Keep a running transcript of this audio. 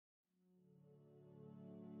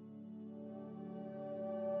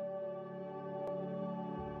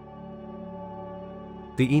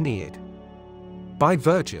The Aeneid. By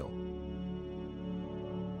Virgil.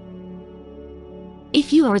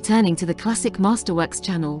 If you are returning to the Classic Masterworks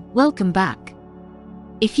channel, welcome back.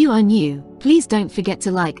 If you are new, please don't forget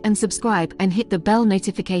to like and subscribe and hit the bell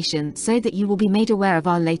notification so that you will be made aware of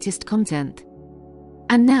our latest content.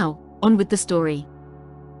 And now, on with the story.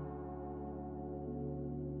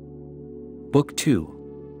 Book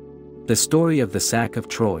 2. The Story of the Sack of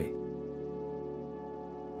Troy.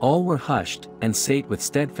 All were hushed, and sate with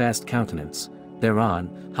steadfast countenance.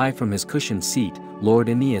 Thereon, high from his cushioned seat, Lord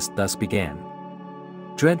Aeneas thus began.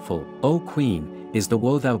 Dreadful, O Queen, is the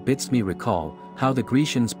woe thou bidst me recall, how the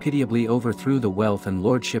Grecians pitiably overthrew the wealth and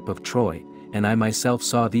lordship of Troy, and I myself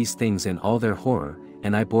saw these things in all their horror,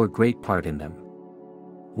 and I bore great part in them.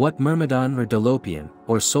 What Myrmidon or Dolopian,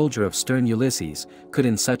 or soldier of stern Ulysses, could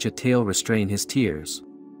in such a tale restrain his tears?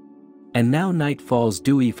 And now night falls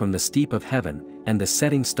dewy from the steep of heaven, and the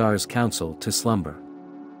setting stars counsel to slumber.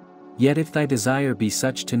 Yet if thy desire be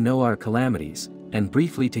such to know our calamities, and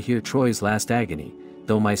briefly to hear Troy's last agony,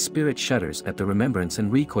 though my spirit shudders at the remembrance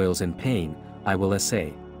and recoils in pain, I will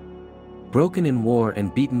essay. Broken in war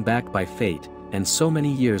and beaten back by fate, and so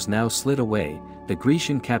many years now slid away, the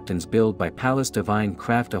Grecian captains build by Pallas divine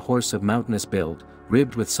craft a horse of mountainous build,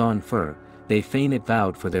 ribbed with sawn fur, they fain it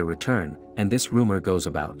vowed for their return, and this rumor goes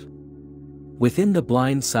about. Within the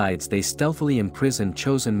blind sides they stealthily imprison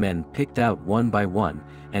chosen men picked out one by one,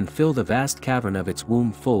 and fill the vast cavern of its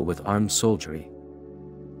womb full with armed soldiery.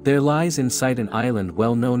 There lies in sight an island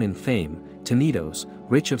well known in fame, Tenedos,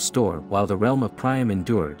 rich of store while the realm of Priam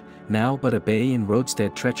endured, now but a bay in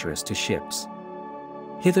roadstead treacherous to ships.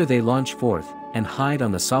 Hither they launch forth, and hide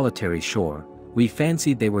on the solitary shore, we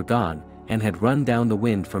fancied they were gone, and had run down the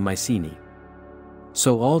wind from Mycenae.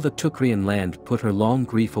 So all the Teucrian land put her long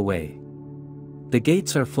grief away. The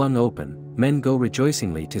gates are flung open, men go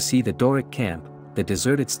rejoicingly to see the Doric camp, the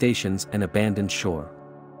deserted stations and abandoned shore.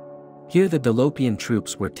 Here the Dolopian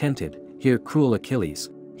troops were tented, here cruel Achilles,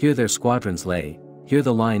 here their squadrons lay, here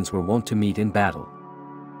the lines were wont to meet in battle.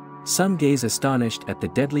 Some gaze astonished at the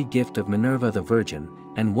deadly gift of Minerva the Virgin,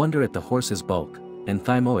 and wonder at the horse's bulk, and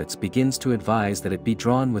Thymoetes begins to advise that it be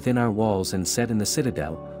drawn within our walls and set in the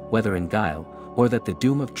citadel, whether in guile, or that the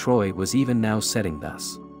doom of Troy was even now setting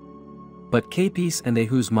thus. But Capys and they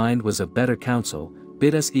whose mind was of better counsel,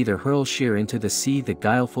 bid us either hurl sheer into the sea the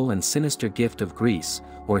guileful and sinister gift of Greece,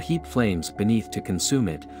 or heap flames beneath to consume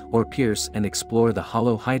it, or pierce and explore the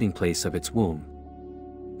hollow hiding place of its womb.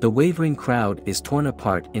 The wavering crowd is torn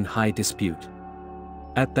apart in high dispute.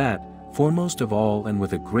 At that, foremost of all and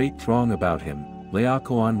with a great throng about him,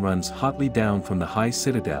 Laocoon runs hotly down from the high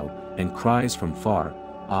citadel, and cries from far,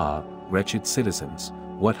 Ah, wretched citizens,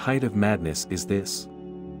 what height of madness is this?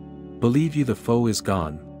 Believe you the foe is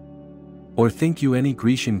gone? Or think you any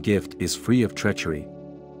Grecian gift is free of treachery?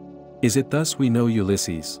 Is it thus we know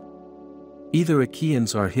Ulysses? Either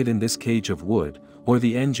Achaeans are hid in this cage of wood, or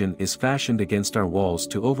the engine is fashioned against our walls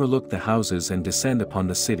to overlook the houses and descend upon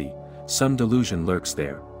the city, some delusion lurks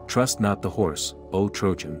there, trust not the horse, O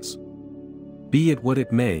Trojans. Be it what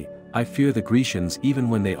it may, I fear the Grecians even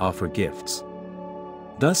when they offer gifts.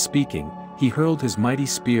 Thus speaking, he hurled his mighty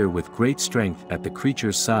spear with great strength at the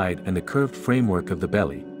creature's side and the curved framework of the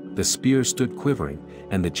belly, the spear stood quivering,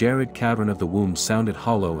 and the jared cavern of the womb sounded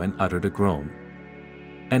hollow and uttered a groan.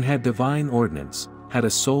 And had divine ordinance, had a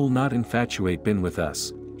soul not infatuate been with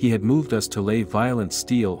us, he had moved us to lay violent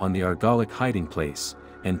steel on the Argolic hiding place,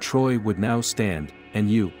 and Troy would now stand, and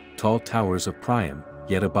you, tall towers of Priam,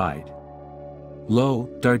 yet abide. Lo,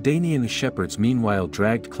 Dardanian shepherds meanwhile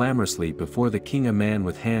dragged clamorously before the king a man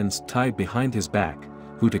with hands tied behind his back,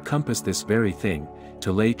 who to compass this very thing,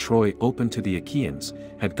 to lay Troy open to the Achaeans,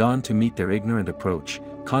 had gone to meet their ignorant approach,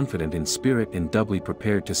 confident in spirit and doubly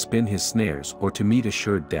prepared to spin his snares or to meet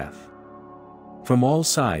assured death. From all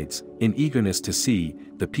sides, in eagerness to see,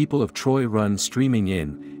 the people of Troy run streaming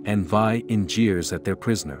in, and vie in jeers at their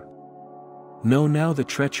prisoner. Know now the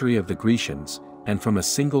treachery of the Grecians, and from a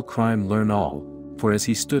single crime learn all, for as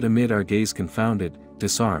he stood amid our gaze confounded,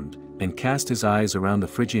 disarmed, and cast his eyes around the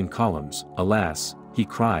Phrygian columns, alas, he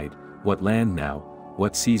cried, what land now,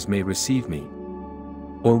 what seas may receive me?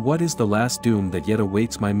 Or what is the last doom that yet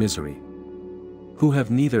awaits my misery? Who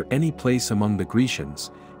have neither any place among the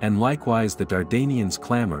Grecians, and likewise the Dardanians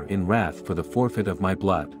clamor in wrath for the forfeit of my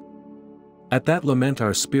blood. At that lament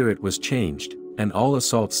our spirit was changed, and all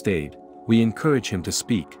assault stayed, we encourage him to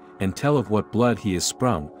speak, and tell of what blood he is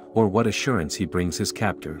sprung, or what assurance he brings his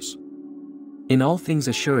captors. In all things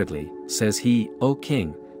assuredly, says he, O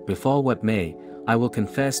king, befall what may, I will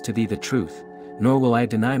confess to thee the truth, nor will I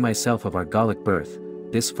deny myself of Argolic birth,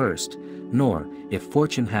 this first, nor, if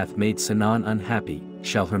fortune hath made Sinon unhappy,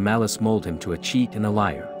 shall her malice mold him to a cheat and a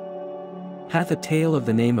liar. Hath a tale of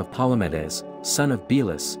the name of Polymedes, son of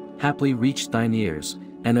Belus, haply reached thine ears,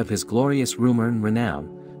 and of his glorious rumour and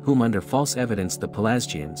renown, whom under false evidence the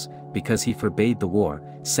Pelasgians, because he forbade the war,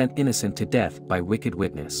 sent innocent to death by wicked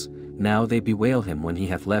witness. Now they bewail him when he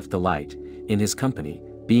hath left the light, in his company,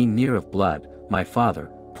 being near of blood, my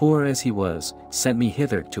father, poor as he was, sent me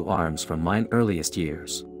hither to arms from mine earliest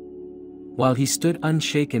years. While he stood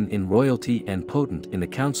unshaken in royalty and potent in the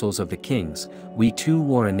councils of the kings, we too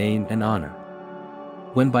wore a name and honor.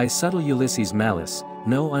 When by subtle Ulysses' malice,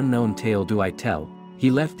 no unknown tale do I tell, he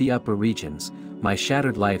left the upper regions, my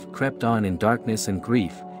shattered life crept on in darkness and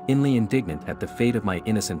grief, inly indignant at the fate of my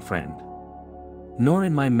innocent friend. Nor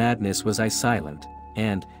in my madness was I silent,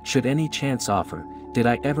 and, should any chance offer, did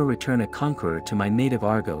I ever return a conqueror to my native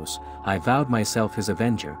Argos, I vowed myself his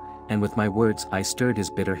avenger, and with my words I stirred his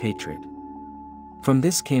bitter hatred. From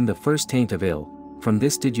this came the first taint of ill, from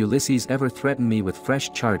this did Ulysses ever threaten me with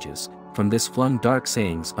fresh charges, from this flung dark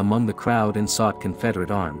sayings among the crowd and sought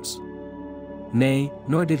confederate arms. Nay,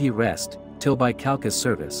 nor did he rest, till by Calchas'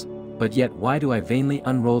 service, but yet why do I vainly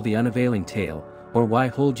unroll the unavailing tale, or why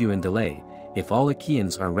hold you in delay, if all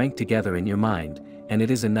Achaeans are ranked together in your mind, and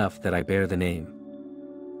it is enough that I bear the name.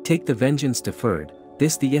 Take the vengeance deferred,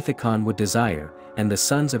 this the Ithacon would desire, and the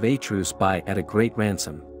sons of Atreus buy at a great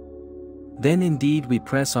ransom. Then indeed we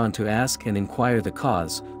press on to ask and inquire the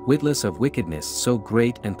cause, witless of wickedness so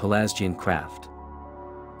great and Pelasgian craft.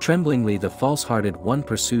 Tremblingly the false-hearted one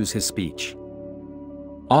pursues his speech.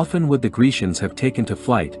 Often would the Grecians have taken to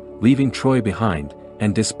flight, leaving Troy behind,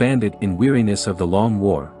 and disbanded in weariness of the long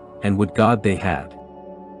war, and would God they had.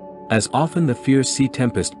 As often the fierce sea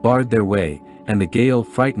tempest barred their way, and the gale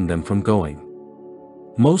frightened them from going.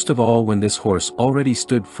 Most of all when this horse already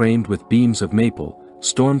stood framed with beams of maple,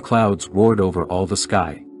 storm clouds roared over all the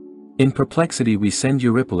sky. In perplexity we send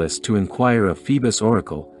Eurypylus to inquire of Phoebus'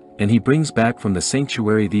 oracle, and he brings back from the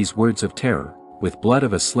sanctuary these words of terror, with blood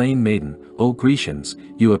of a slain maiden, O Grecians,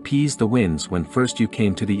 you appeased the winds when first you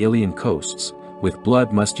came to the Ilian coasts, with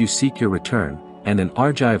blood must you seek your return, and an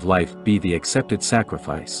Argive life be the accepted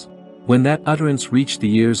sacrifice. When that utterance reached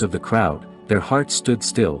the ears of the crowd, their hearts stood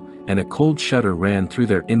still, and a cold shudder ran through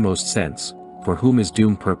their inmost sense, for whom is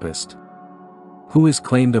doom purposed? Who is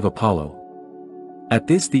claimed of Apollo? At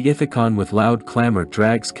this the Ithacon with loud clamor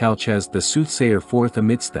drags Calchas the soothsayer forth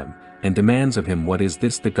amidst them, and demands of him what is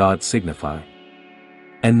this the gods signify.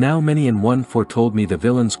 And now many an one foretold me the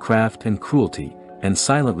villain's craft and cruelty, and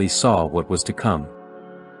silently saw what was to come.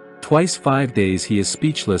 Twice 5 days he is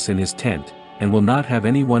speechless in his tent, and will not have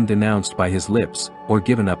any one denounced by his lips, or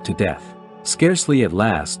given up to death. Scarcely at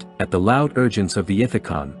last, at the loud urgence of the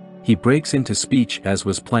Ithacon, he breaks into speech as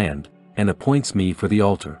was planned, and appoints me for the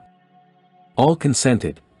altar. All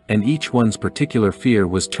consented, and each one's particular fear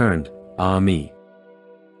was turned, ah me,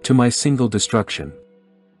 to my single destruction.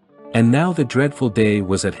 And now the dreadful day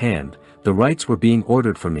was at hand, the rites were being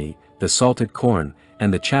ordered for me, the salted corn,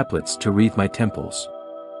 and the chaplets to wreathe my temples.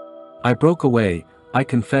 I broke away, I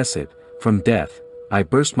confess it, from death, I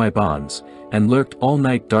burst my bonds, and lurked all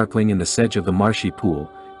night darkling in the sedge of the marshy pool,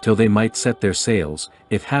 till they might set their sails,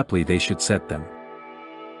 if haply they should set them.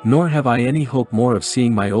 Nor have I any hope more of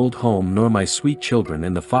seeing my old home nor my sweet children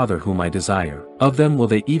and the father whom I desire. Of them will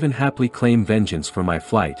they even haply claim vengeance for my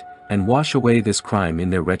flight, and wash away this crime in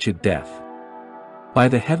their wretched death. By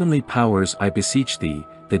the heavenly powers I beseech thee,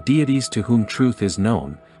 the deities to whom truth is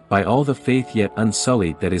known, by all the faith yet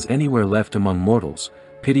unsullied that is anywhere left among mortals,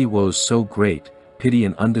 pity woes so great, pity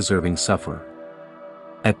an undeserving sufferer.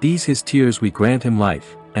 At these his tears we grant him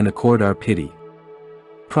life, and accord our pity.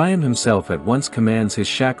 Priam himself at once commands his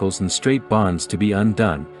shackles and strait bonds to be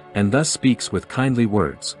undone, and thus speaks with kindly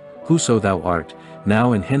words, Whoso thou art,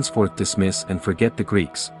 now and henceforth dismiss and forget the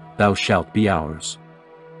Greeks, thou shalt be ours.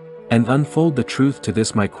 And unfold the truth to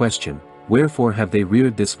this my question, wherefore have they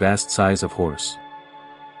reared this vast size of horse?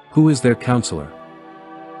 Who is their counselor?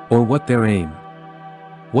 Or what their aim?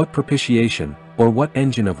 What propitiation, or what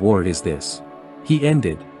engine of war is this? He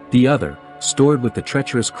ended, the other, stored with the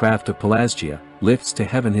treacherous craft of Pelasgia, lifts to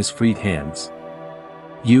heaven his freed hands.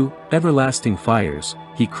 You, everlasting fires,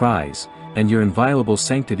 he cries, and your inviolable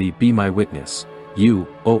sanctity be my witness. You,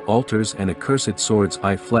 O altars and accursed swords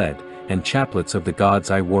I fled, and chaplets of the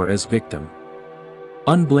gods I wore as victim.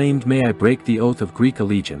 Unblamed may I break the oath of Greek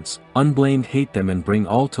allegiance, unblamed hate them and bring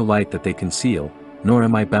all to light that they conceal, nor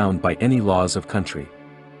am I bound by any laws of country.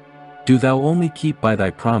 Do thou only keep by thy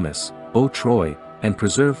promise, O Troy, and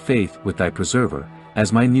preserve faith with thy preserver,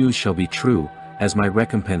 as my news shall be true, as my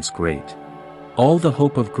recompense great. All the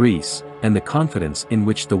hope of Greece, and the confidence in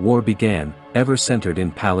which the war began, ever centered in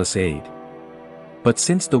Pallas Aeneid. But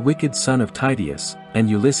since the wicked son of Tydeus, and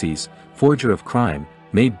Ulysses, forger of crime,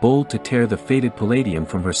 made bold to tear the fated Palladium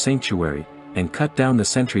from her sanctuary, and cut down the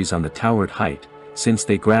sentries on the towered height, since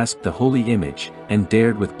they grasped the holy image, and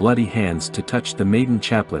dared with bloody hands to touch the maiden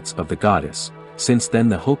chaplets of the goddess, since then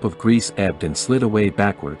the hope of Greece ebbed and slid away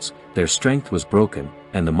backwards, their strength was broken,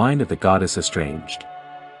 and the mind of the goddess estranged.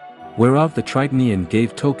 Whereof the Tritonian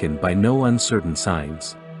gave token by no uncertain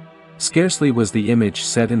signs. Scarcely was the image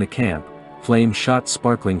set in the camp, flame shot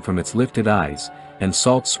sparkling from its lifted eyes, and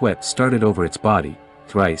salt sweat started over its body,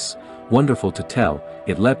 thrice, wonderful to tell,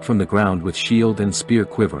 it leapt from the ground with shield and spear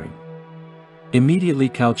quivering. Immediately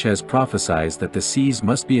Calchas prophesies that the seas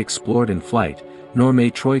must be explored in flight, nor may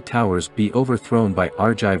Troy towers be overthrown by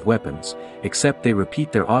Argive weapons, except they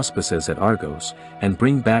repeat their auspices at Argos, and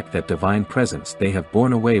bring back that divine presence they have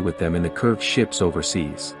borne away with them in the curved ships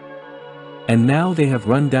overseas. And now they have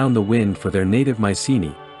run down the wind for their native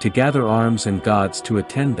Mycenae, to gather arms and gods to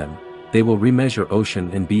attend them, they will remeasure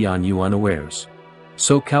ocean and be on you unawares.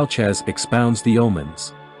 So Calchas expounds the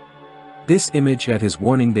omens. This image at his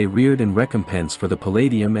warning they reared in recompense for the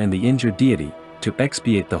Palladium and the injured deity, to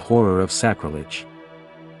expiate the horror of sacrilege.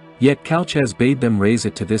 Yet Calchas bade them raise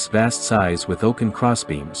it to this vast size with oaken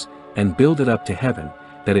crossbeams, and build it up to heaven,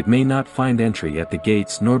 that it may not find entry at the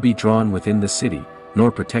gates nor be drawn within the city, nor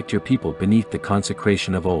protect your people beneath the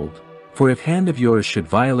consecration of old. For if hand of yours should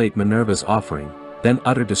violate Minerva's offering, then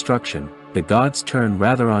utter destruction, the gods turn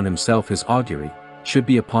rather on himself his augury, should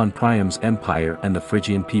be upon Priam's empire and the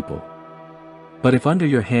Phrygian people. But if under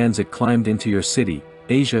your hands it climbed into your city,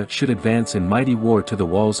 Asia should advance in mighty war to the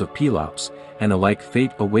walls of Pelops, and a like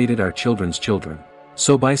fate awaited our children's children.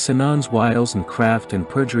 So by Sinan's wiles and craft and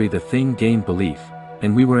perjury the thing gained belief,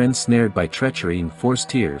 and we were ensnared by treachery and forced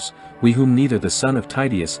tears, we whom neither the son of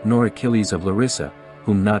Tydeus nor Achilles of Larissa,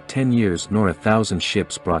 whom not 10 years nor 1,000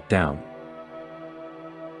 ships brought down.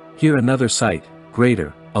 Here another sight,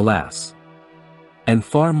 greater, alas, and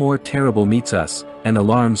far more terrible meets us, and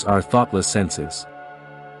alarms our thoughtless senses.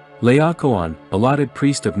 Laocoon, allotted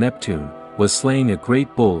priest of Neptune, was slaying a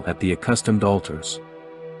great bull at the accustomed altars.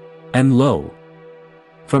 And lo!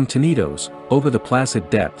 From Tenedos, over the placid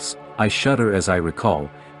depths, I shudder as I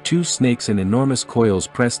recall, 2 snakes in enormous coils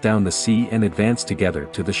press down the sea and advance together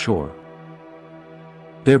to the shore.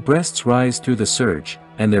 Their breasts rise through the surge,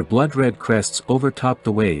 and their blood-red crests overtop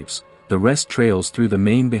the waves, the rest trails through the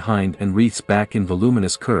main behind and wreaths back in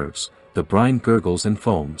voluminous curves, the brine gurgles and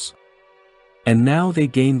foams. And now they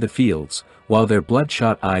gained the fields, while their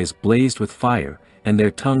bloodshot eyes blazed with fire, and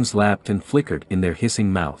their tongues lapped and flickered in their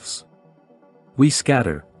hissing mouths. We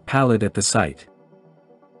scatter, pallid at the sight.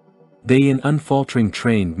 They in unfaltering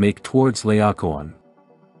train make towards Laocoon.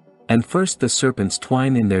 And first the serpents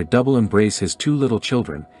twine in their double embrace his 2 little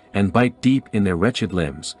children, and bite deep in their wretched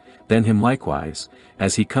limbs, then him likewise,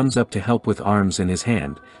 as he comes up to help with arms in his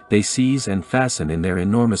hand, they seize and fasten in their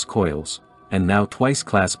enormous coils, and now twice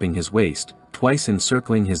clasping his waist, twice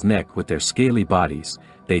encircling his neck with their scaly bodies,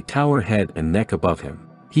 they tower head and neck above him.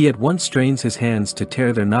 He at once strains his hands to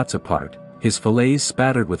tear their knots apart, his fillets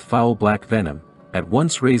spattered with foul black venom, at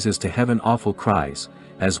once raises to heaven awful cries,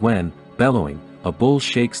 as when, bellowing, a bull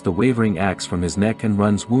shakes the wavering axe from his neck and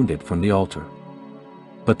runs wounded from the altar.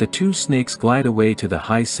 But the 2 snakes glide away to the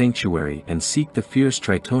high sanctuary and seek the fierce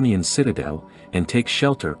Tritonian citadel, and take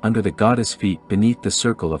shelter under the goddess' feet beneath the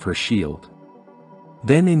circle of her shield.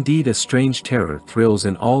 Then indeed a strange terror thrills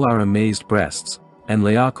in all our amazed breasts, and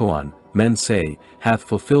Laocoon, men say, hath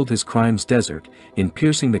fulfilled his crime's desert, in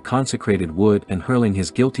piercing the consecrated wood and hurling his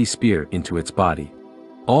guilty spear into its body.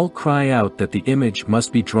 All cry out that the image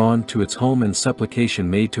must be drawn to its home and supplication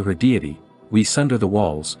made to her deity, we sunder the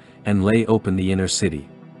walls, and lay open the inner city.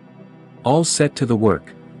 All set to the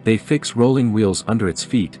work, they fix rolling wheels under its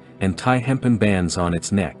feet, and tie hempen bands on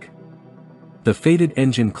its neck. The fated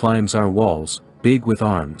engine climbs our walls, big with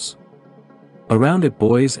arms. Around it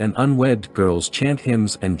boys and unwed girls chant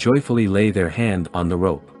hymns and joyfully lay their hand on the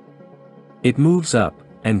rope. It moves up,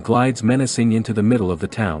 and glides menacing into the middle of the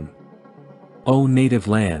town. O native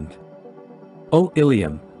land! O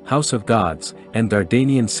Ilium, house of gods, and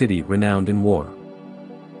Dardanian city renowned in war!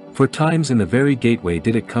 For times in the very gateway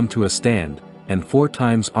did it come to a stand, and 4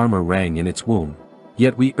 times armor rang in its womb.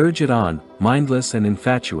 Yet we urge it on, mindless and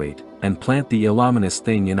infatuate, and plant the illuminous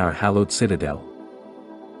thing in our hallowed citadel.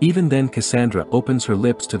 Even then Cassandra opens her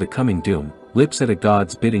lips to the coming doom, lips at a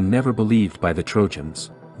god's bidding never believed by the Trojans.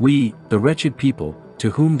 We, the wretched people, to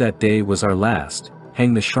whom that day was our last,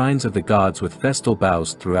 hang the shrines of the gods with festal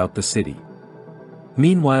boughs throughout the city.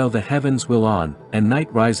 Meanwhile the heavens will on, and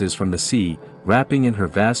night rises from the sea, wrapping in her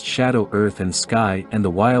vast shadow earth and sky and the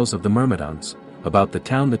wiles of the Myrmidons. About the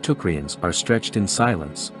town the Teucrians are stretched in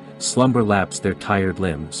silence, slumber laps their tired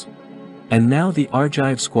limbs. And now the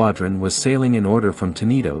Argive squadron was sailing in order from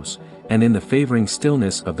Tenedos, and in the favoring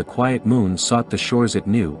stillness of the quiet moon sought the shores it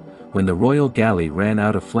knew, when the royal galley ran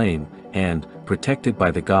out of flame, and, protected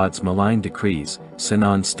by the gods' malign decrees,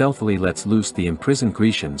 Sinon stealthily lets loose the imprisoned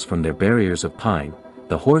Grecians from their barriers of pine.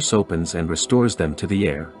 The horse opens and restores them to the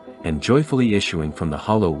air, and joyfully issuing from the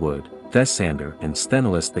hollow wood, Thesander and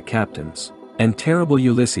Sthenelus the captains, and terrible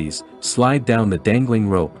Ulysses, slide down the dangling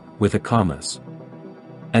rope, with Acamas.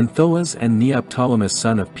 And Thoas and Neoptolemus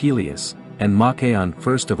son of Peleus, and Machaon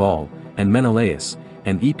first of all, and Menelaus,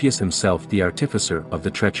 and Epeus himself the artificer of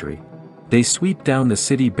the treachery. They sweep down the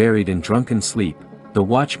city buried in drunken sleep, the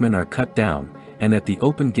watchmen are cut down, and at the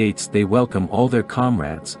open gates they welcome all their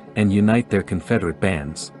comrades, and unite their confederate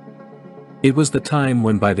bands. It was the time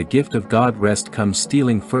when by the gift of God rest comes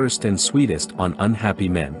stealing first and sweetest on unhappy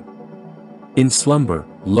men. In slumber,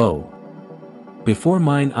 lo! Before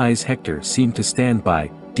mine eyes Hector seemed to stand by,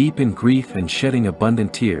 deep in grief and shedding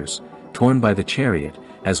abundant tears, torn by the chariot,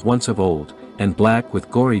 as once of old, and black with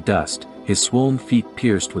gory dust, his swollen feet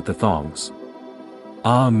pierced with the thongs.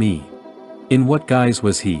 Ah me! In what guise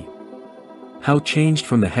was he? How changed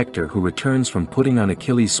from the Hector who returns from putting on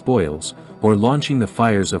Achilles' spoils, or launching the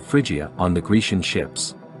fires of Phrygia on the Grecian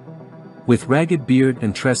ships. With ragged beard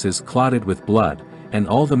and tresses clotted with blood, and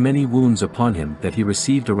all the many wounds upon him that he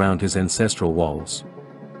received around his ancestral walls.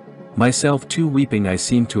 Myself too weeping I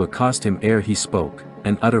seemed to accost him ere he spoke,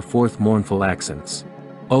 and utter forth mournful accents.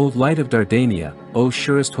 O light of Dardania, O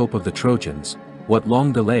surest hope of the Trojans, what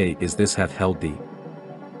long delay is this hath held thee?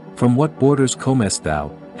 From what borders comest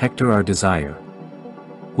thou, Hector our desire?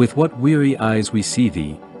 With what weary eyes we see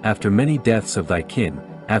thee, after many deaths of thy kin,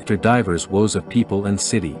 after divers woes of people and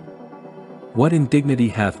city. What indignity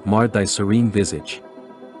hath marred thy serene visage?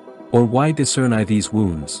 Or why discern I these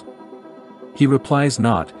wounds? He replies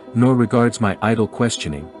not, nor regards my idle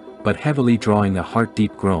questioning, but heavily drawing a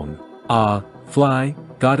heart-deep groan. Ah, fly,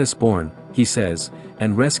 goddess-born, he says,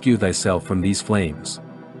 and rescue thyself from these flames.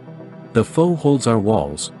 The foe holds our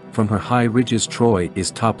walls, from her high ridges Troy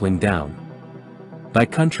is toppling down. Thy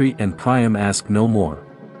country and Priam ask no more.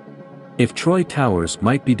 If Troy towers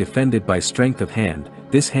might be defended by strength of hand,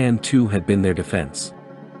 this hand too had been their defense.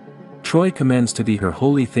 Troy commends to thee her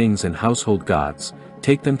holy things and household gods,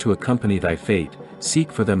 take them to accompany thy fate,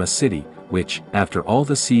 seek for them a city, which, after all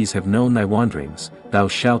the seas have known thy wanderings, thou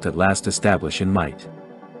shalt at last establish in might.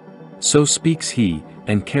 So speaks he,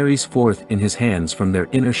 and carries forth in his hands from their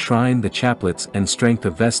inner shrine the chaplets and strength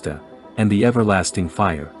of Vesta, and the everlasting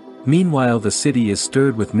fire. Meanwhile the city is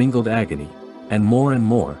stirred with mingled agony, and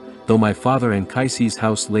more, though my father Anchises'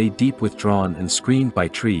 house lay deep withdrawn and screened by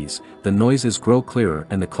trees, the noises grow clearer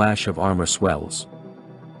and the clash of armor swells.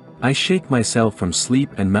 I shake myself from sleep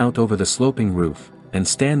and mount over the sloping roof, and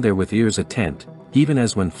stand there with ears attent, even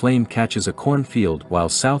as when flame catches a cornfield while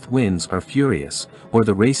south winds are furious, or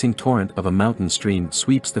the racing torrent of a mountain stream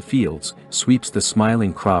sweeps the fields, sweeps the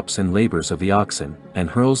smiling crops and labors of the oxen, and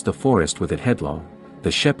hurls the forest with it headlong.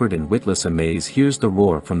 The shepherd in witless amaze hears the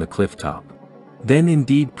roar from the cliff top. Then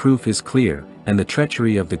indeed proof is clear, and the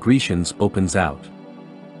treachery of the Grecians opens out.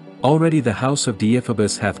 Already the house of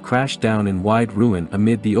Deiphobus hath crashed down in wide ruin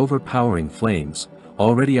amid the overpowering flames,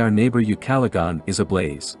 already our neighbor Eclogues is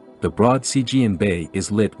ablaze, the broad Sigean bay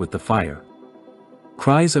is lit with the fire.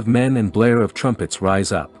 Cries of men and blare of trumpets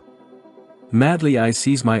rise up. Madly I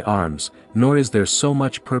seize my arms, nor is there so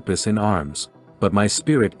much purpose in arms, but my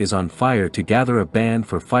spirit is on fire to gather a band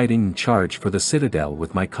for fighting and charge for the citadel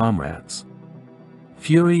with my comrades.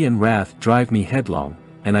 Fury and wrath drive me headlong,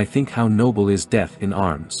 and I think how noble is death in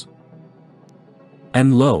arms.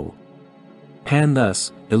 And lo! Pan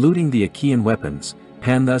thus, eluding the Achaean weapons,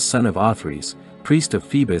 Pan thus son of Othries, priest of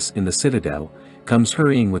Phoebus in the citadel, comes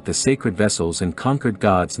hurrying with the sacred vessels and conquered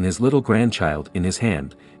gods and his little grandchild in his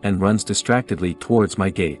hand, and runs distractedly towards my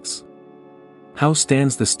gates. How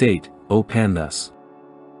stands the state, O Panthus?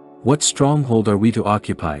 What stronghold are we to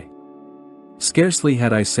occupy? Scarcely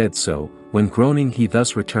had I said so, when groaning he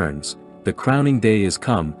thus returns, the crowning day is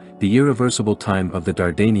come, the irreversible time of the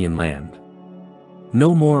Dardanian land.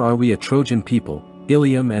 No more are we a Trojan people,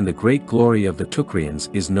 Ilium and the great glory of the Teucrians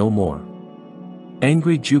is no more.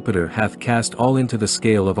 Angry Jupiter hath cast all into the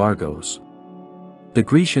scale of Argos. The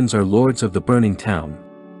Grecians are lords of the burning town.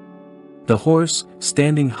 The horse,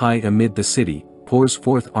 standing high amid the city, pours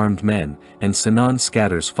forth armed men, and Sinon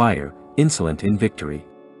scatters fire, insolent in victory.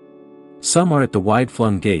 Some are at the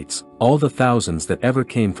wide-flung gates, all the thousands that ever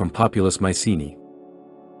came from populous Mycenae.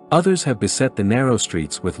 Others have beset the narrow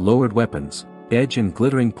streets with lowered weapons, edge and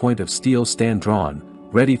glittering point of steel stand drawn,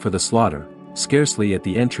 ready for the slaughter. Scarcely at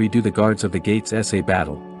the entry do the guards of the gates essay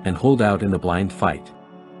battle, and hold out in the blind fight.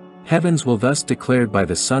 Heavens will thus declared by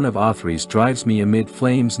the son of Othries drives me amid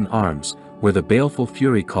flames and arms, where the baleful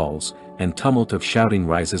fury calls, and tumult of shouting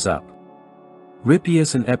rises up.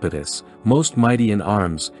 Rippius and Epitus, most mighty in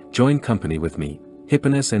arms, join company with me.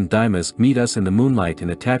 Hipponus and Dymas meet us in the moonlight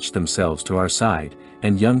and attach themselves to our side,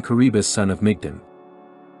 and young Charybdis son of Mygdon.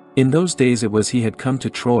 In those days it was he had come to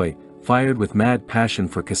Troy, fired with mad passion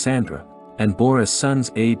for Cassandra, and bore as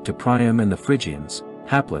son's aid to Priam and the Phrygians,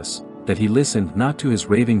 hapless, that he listened not to his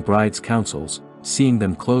raving bride's counsels, seeing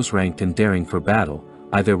them close-ranked and daring for battle,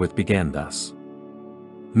 I therewith began thus.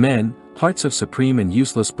 Men, hearts of supreme and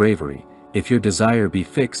useless bravery, if your desire be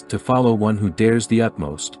fixed to follow one who dares the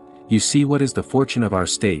utmost, you see what is the fortune of our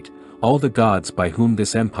state. All the gods by whom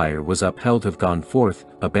this empire was upheld have gone forth,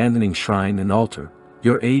 abandoning shrine and altar.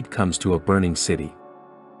 Your aid comes to a burning city.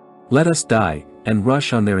 Let us die, and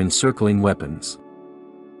rush on their encircling weapons.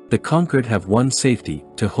 The conquered have one safety,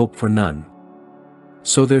 to hope for none.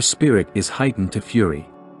 So their spirit is heightened to fury.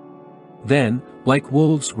 Then, like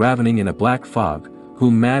wolves ravening in a black fog,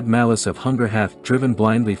 whom mad malice of hunger hath driven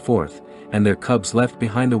blindly forth, and their cubs left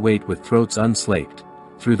behind await with throats unslaked,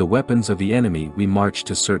 through the weapons of the enemy we march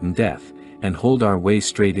to certain death, and hold our way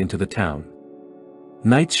straight into the town.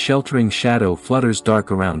 Night's sheltering shadow flutters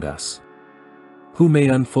dark around us. Who may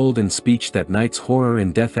unfold in speech that night's horror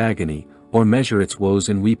and death agony, or measure its woes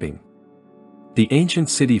in weeping? The ancient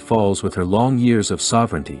city falls with her long years of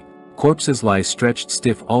sovereignty, corpses lie stretched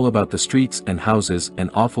stiff all about the streets and houses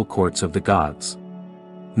and awful courts of the gods.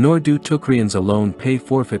 Nor do Teucrians alone pay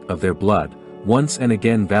forfeit of their blood, once and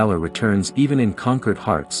again valor returns even in conquered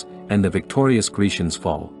hearts, and the victorious Grecians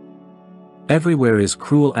fall. Everywhere is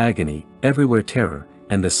cruel agony, everywhere terror,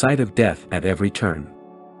 and the sight of death at every turn.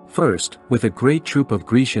 First, with a great troop of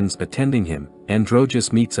Grecians attending him,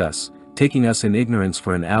 Androgeus meets us, taking us in ignorance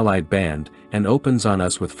for an allied band, and opens on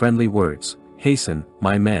us with friendly words, "Hasten,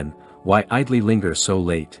 my men, why idly linger so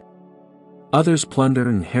late? Others plunder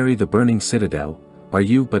and harry the burning citadel, are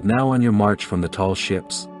you but now on your march from the tall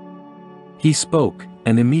ships?" He spoke,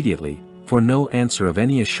 and immediately, for no answer of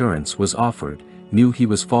any assurance was offered, knew he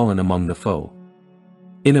was fallen among the foe.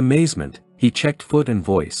 In amazement, he checked foot and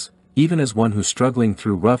voice, even as one who struggling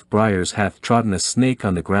through rough briars hath trodden a snake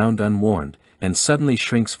on the ground unwarned, and suddenly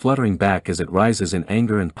shrinks fluttering back as it rises in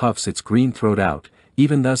anger and puffs its green throat out,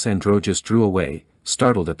 even thus Androgeus drew away,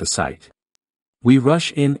 startled at the sight. We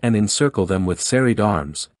rush in and encircle them with serried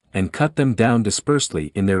arms, and cut them down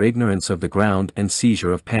dispersely in their ignorance of the ground and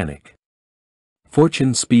seizure of panic.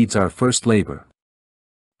 Fortune speeds our first labor.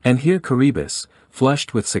 And here Charybdis,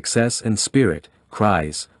 flushed with success and spirit,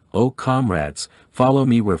 cries, "O comrades, follow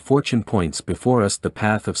me where fortune points before us the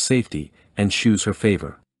path of safety, and shews her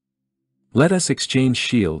favor. Let us exchange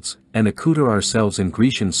shields, and accoutre ourselves in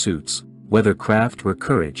Grecian suits, whether craft or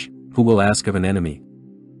courage, who will ask of an enemy?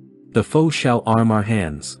 The foe shall arm our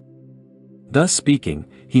hands." Thus speaking,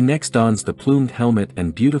 he next dons the plumed helmet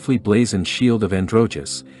and beautifully blazoned shield of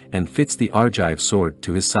Androgeus, and fits the Argive sword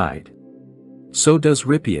to his side. So does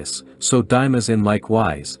Rippius, so Dymas in like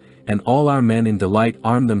wise, and all our men in delight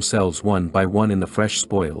arm themselves one by one in the fresh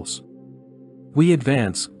spoils. We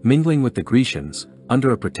advance, mingling with the Grecians,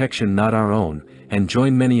 under a protection not our own, and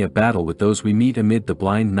join many a battle with those we meet amid the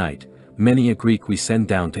blind night, many a Greek we send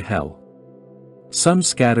down to hell. Some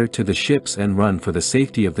scatter to the ships and run for the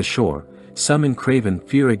safety of the shore, some in craven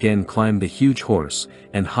fear again climb the huge horse,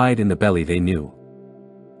 and hide in the belly they knew.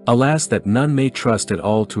 Alas that none may trust at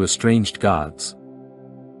all to estranged gods.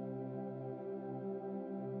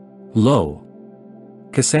 Lo!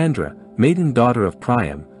 Cassandra, maiden daughter of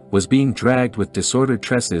Priam, was being dragged with disordered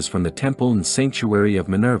tresses from the temple and sanctuary of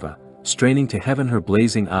Minerva, straining to heaven her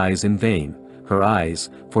blazing eyes in vain, her eyes,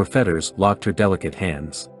 for fetters locked her delicate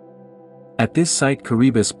hands. At this sight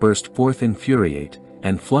Charybdis burst forth infuriate,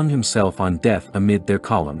 and flung himself on death amid their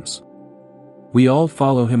columns. We all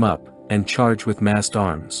follow him up, and charge with massed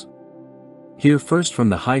arms. Here first from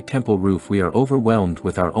the high temple roof we are overwhelmed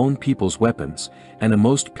with our own people's weapons, and a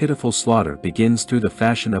most pitiful slaughter begins through the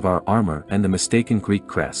fashion of our armor and the mistaken Greek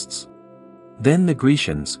crests. Then the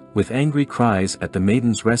Grecians, with angry cries at the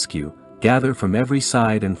maiden's rescue, gather from every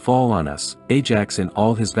side and fall on us, Ajax in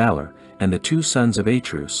all his valor, and the 2 sons of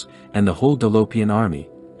Atreus, and the whole Dolopian army,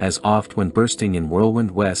 as oft when bursting in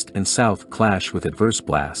whirlwind west and south clash with adverse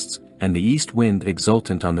blasts, and the east wind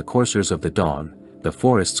exultant on the coursers of the dawn, the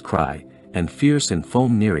forests cry, and fierce in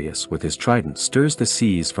foam Nereus with his trident stirs the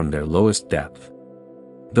seas from their lowest depth.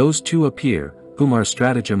 Those 2 appear, whom our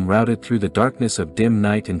stratagem routed through the darkness of dim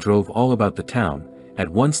night and drove all about the town, at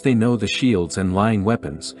once they know the shields and lying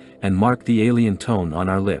weapons, and mark the alien tone on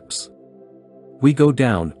our lips. We go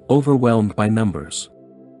down, overwhelmed by numbers.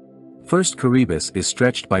 First Charybdis is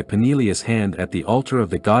stretched by Peneleus' hand at the altar of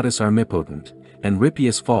the goddess Armipotent, and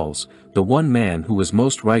Rippius falls, the one man who was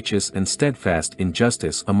most righteous and steadfast in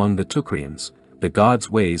justice among the Teucrians. The gods'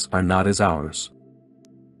 ways are not as ours.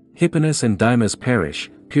 Hipponus and Dymas perish,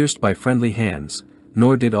 pierced by friendly hands,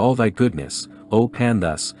 nor did all thy goodness, O Pan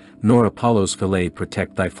thus, nor Apollo's fillet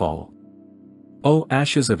protect thy fall. O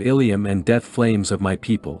ashes of Ilium and death flames of my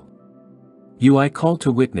people! You I call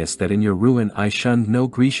to witness that in your ruin I shunned no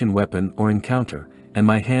Grecian weapon or encounter, and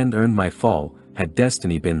my hand earned my fall, had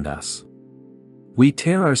destiny been thus. We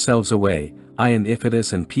tear ourselves away, I and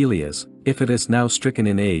Iphitus and Peleus, Iphitus now stricken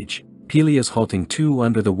in age, Peleus halting too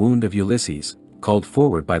under the wound of Ulysses, called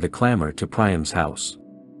forward by the clamor to Priam's house.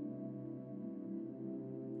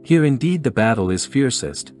 Here indeed the battle is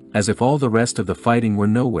fiercest, as if all the rest of the fighting were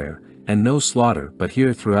nowhere, and no slaughter but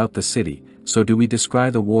here throughout the city, so do we descry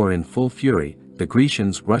the war in full fury, the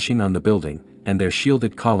Grecians rushing on the building, and their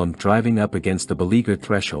shielded column driving up against the beleaguered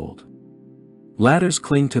threshold. Ladders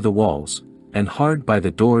cling to the walls, and hard by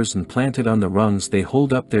the doors and planted on the rungs they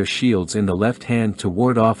hold up their shields in the left hand to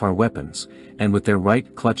ward off our weapons, and with their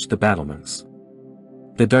right clutch the battlements.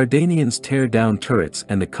 The Dardanians tear down turrets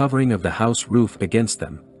and the covering of the house roof against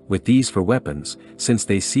them, with these for weapons, since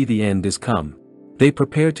they see the end is come. They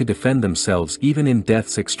prepare to defend themselves even in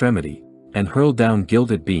death's extremity, and hurl down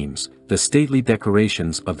gilded beams, the stately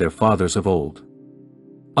decorations of their fathers of old.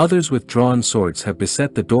 Others with drawn swords have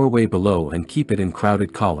beset the doorway below and keep it in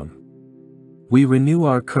crowded column. We renew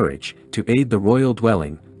our courage, to aid the royal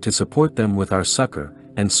dwelling, to support them with our succor,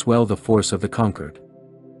 and swell the force of the conquered.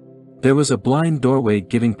 There was a blind doorway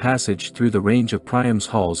giving passage through the range of Priam's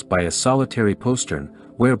halls by a solitary postern,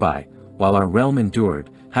 whereby, while our realm endured,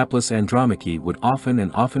 hapless Andromache would often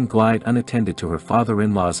and often glide unattended to her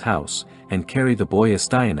father-in-law's house, and carry the boy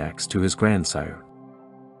Astyanax to his grandsire.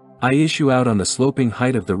 I issue out on the sloping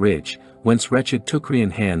height of the ridge, whence wretched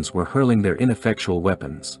Teucrian hands were hurling their ineffectual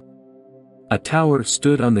weapons. A tower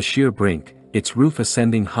stood on the sheer brink, its roof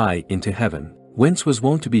ascending high into heaven, whence was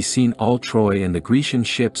wont to be seen all Troy and the Grecian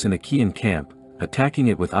ships in Achaean camp, attacking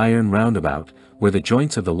it with iron roundabout, where the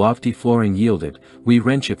joints of the lofty flooring yielded, we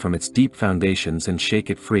wrench it from its deep foundations and shake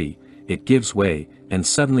it free, it gives way, and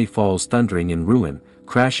suddenly falls thundering in ruin,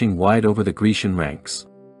 crashing wide over the Grecian ranks.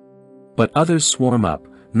 But others swarm up,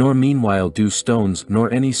 nor meanwhile do stones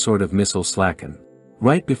nor any sort of missile slacken.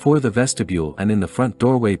 Right before the vestibule and in the front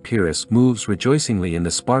doorway Pyrrhus moves rejoicingly in the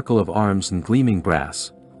sparkle of arms and gleaming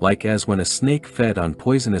brass, like as when a snake fed on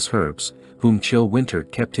poisonous herbs, whom chill winter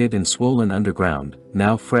kept hid in swollen underground,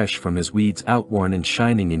 now fresh from his weeds outworn and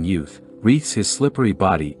shining in youth, wreathes his slippery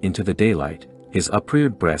body into the daylight, his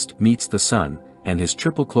upreared breast meets the sun, and his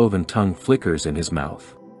triple-cloven tongue flickers in his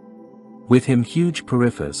mouth. With him huge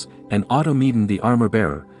Periphas, and Automedon the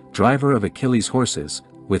armor-bearer, driver of Achilles' horses,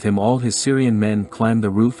 with him all his Syrian men climb the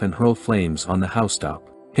roof and hurl flames on the housetop.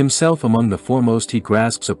 Himself among the foremost he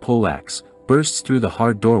grasps a poleaxe, bursts through the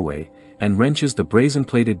hard doorway, and wrenches the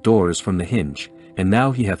brazen-plated doors from the hinge, and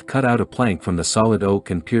now he hath cut out a plank from the solid oak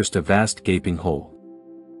and pierced a vast gaping hole.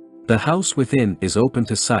 The house within is open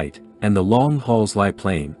to sight, and the long halls lie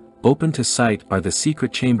plain. Open to sight are the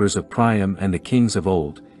secret chambers of Priam and the kings of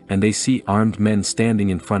old, and they see armed men standing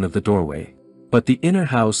in front of the doorway. But the inner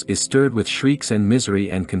house is stirred with shrieks and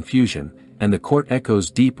misery and confusion, and the court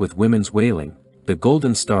echoes deep with women's wailing. The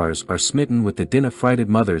golden stars are smitten with the din affrighted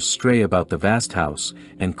mothers stray about the vast house,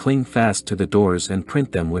 and cling fast to the doors and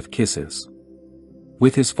print them with kisses.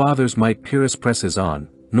 With his father's might Pyrrhus presses on,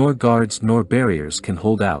 nor guards nor barriers can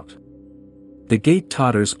hold out. The gate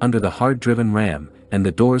totters under the hard-driven ram, and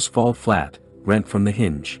the doors fall flat, rent from the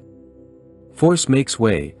hinge. Force makes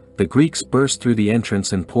way, the Greeks burst through the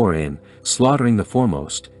entrance and pour in, slaughtering the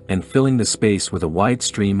foremost, and filling the space with a wide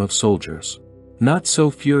stream of soldiers. Not so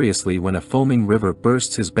furiously when a foaming river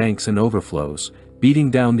bursts his banks and overflows, beating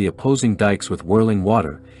down the opposing dikes with whirling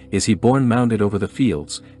water, is he borne mounted over the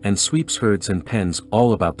fields, and sweeps herds and pens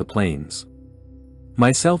all about the plains.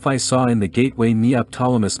 Myself I saw in the gateway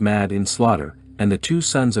Neoptolemus mad in slaughter, and the 2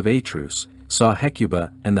 sons of Atreus, saw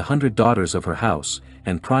Hecuba and the 100 daughters of her house,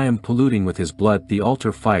 and Priam polluting with his blood the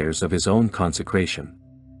altar fires of his own consecration.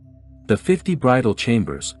 The 50 bridal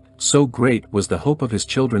chambers, so great was the hope of his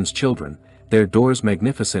children's children, their doors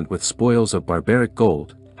magnificent with spoils of barbaric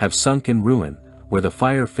gold, have sunk in ruin, where the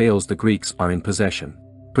fire fails the Greeks are in possession.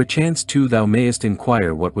 Perchance too thou mayest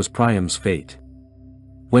inquire what was Priam's fate.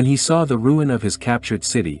 When he saw the ruin of his captured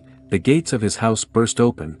city, the gates of his house burst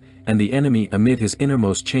open, and the enemy amid his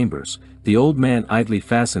innermost chambers, the old man idly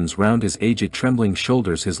fastens round his aged trembling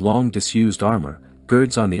shoulders his long disused armor,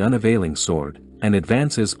 girds on the unavailing sword, and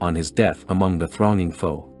advances on his death among the thronging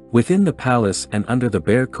foe. Within the palace and under the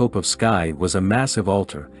bare cope of sky was a massive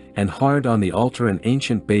altar, and hard on the altar an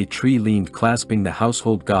ancient bay tree leaned clasping the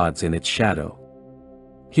household gods in its shadow.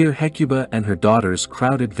 Here Hecuba and her daughters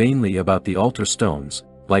crowded vainly about the altar stones,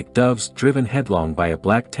 like doves driven headlong by a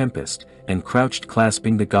black tempest, and crouched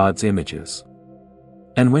clasping the gods' images.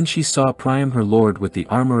 And when she saw Priam her lord with the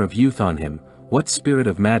armor of youth on him, what spirit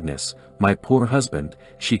of madness, my poor husband,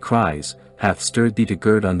 she cries, hath stirred thee to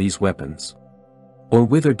gird on these weapons? Or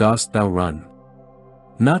whither dost thou run?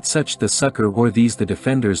 Not such the succor or these the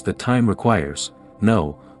defenders the time requires,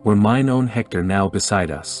 no, were mine own Hector now beside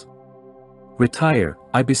us. Retire,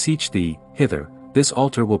 I beseech thee, hither, this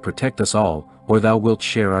altar will protect us all, or thou wilt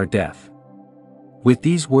share our death. With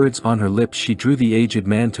these words on her lips she drew the aged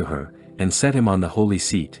man to her, and set him on the holy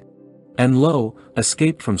seat. And lo,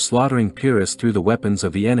 escaped from slaughtering Pyrrhus through the weapons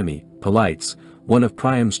of the enemy, Polites, one of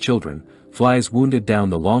Priam's children, flies wounded down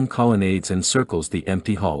the long colonnades and circles the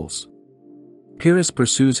empty halls. Pyrrhus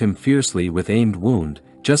pursues him fiercely with aimed wound,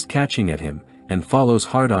 just catching at him, and follows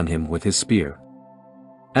hard on him with his spear.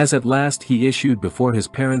 As at last he issued before his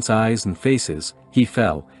parents' eyes and faces, he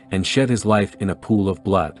fell, and shed his life in a pool of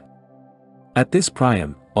blood. At this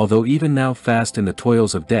Priam, although even now fast in the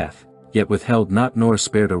toils of death, yet withheld not nor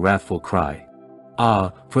spared a wrathful cry.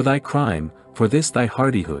 Ah, for thy crime, for this thy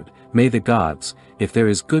hardihood, may the gods, if there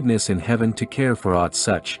is goodness in heaven to care for aught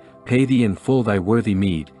such, pay thee in full thy worthy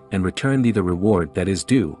meed, and return thee the reward that is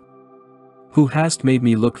due. Who hast made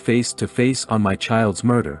me look face to face on my child's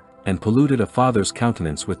murder, and polluted a father's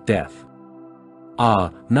countenance with death.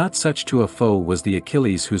 Ah, not such to a foe was the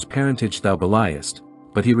Achilles whose parentage thou beliest,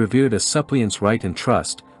 but he revered a suppliant's right and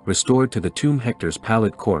trust, restored to the tomb Hector's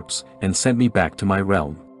pallid corpse, and sent me back to my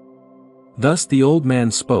realm. Thus the old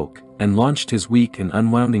man spoke, and launched his weak and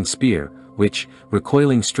unwounding spear, which,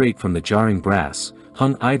 recoiling straight from the jarring brass,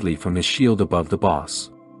 hung idly from his shield above the boss.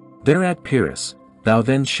 Thereat Pyrrhus, thou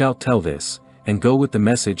then shalt tell this, and go with the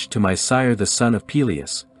message to my sire the son of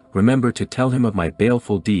Peleus, remember to tell him of my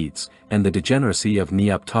baleful deeds, and the degeneracy of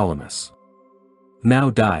Neoptolemus. Now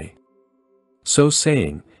die. So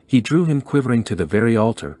saying, he drew him quivering to the very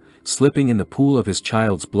altar, slipping in the pool of his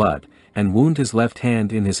child's blood, and wound his left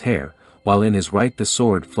hand in his hair, while in his right the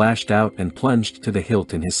sword flashed out and plunged to the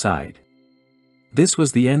hilt in his side. This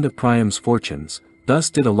was the end of Priam's fortunes, thus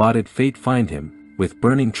did allotted fate find him, with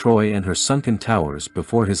burning Troy and her sunken towers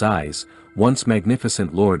before his eyes, once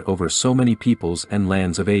magnificent lord over so many peoples and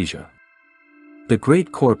lands of Asia. The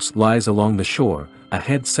great corpse lies along the shore, a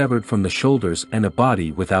head severed from the shoulders and a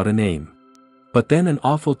body without a name. But then an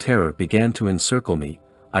awful terror began to encircle me,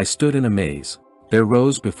 I stood in amaze, there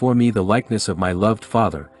rose before me the likeness of my loved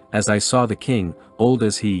father, as I saw the king, old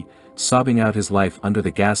as he, sobbing out his life under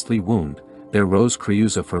the ghastly wound, there rose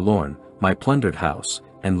Creusa forlorn, my plundered house,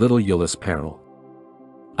 and little Iulus peril.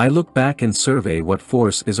 I look back and survey what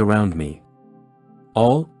force is around me.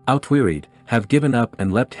 All, outwearied, have given up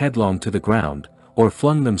and leapt headlong to the ground, or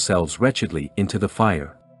flung themselves wretchedly into the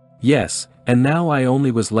fire. Yes, and now I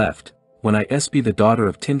only was left, when I espy the daughter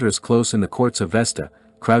of Tyndarus close in the courts of Vesta,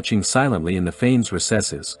 crouching silently in the fane's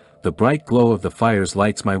recesses, the bright glow of the fires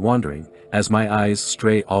lights my wandering, as my eyes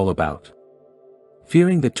stray all about.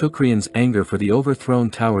 Fearing the Teucrians' anger for the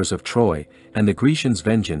overthrown towers of Troy, and the Grecians'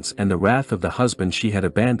 vengeance and the wrath of the husband she had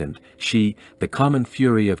abandoned, she, the common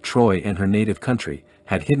fury of Troy and her native country,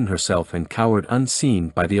 had hidden herself and cowered unseen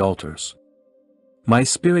by the altars. My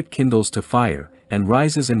spirit kindles to fire, and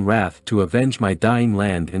rises in wrath to avenge my dying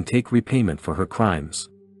land and take repayment for her crimes.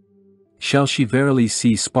 Shall she verily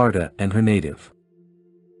see Sparta and her native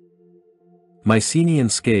Mycenaean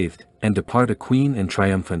scathed, and depart a queen and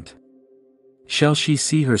triumphant? Shall she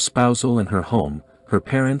see her spousal and her home, her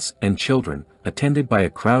parents and children, attended by a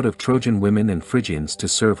crowd of Trojan women and Phrygians to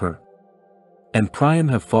serve her? And Priam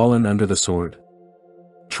have fallen under the sword?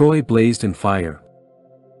 Troy blazed in fire?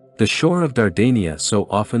 The shore of Dardania so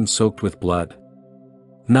often soaked with blood?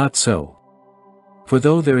 Not so. For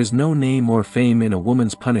though there is no name or fame in a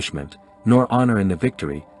woman's punishment, nor honor in the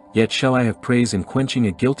victory, yet shall I have praise in quenching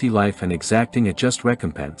a guilty life and exacting a just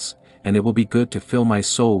recompense, and it will be good to fill my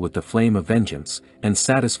soul with the flame of vengeance, and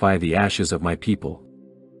satisfy the ashes of my people.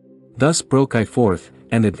 Thus broke I forth,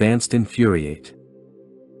 and advanced infuriate.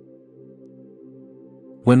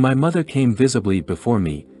 When my mother came visibly before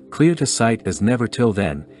me, clear to sight as never till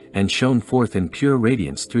then, and shone forth in pure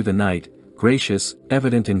radiance through the night, gracious,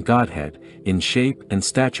 evident in Godhead, in shape and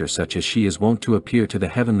stature such as she is wont to appear to the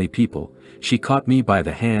heavenly people, she caught me by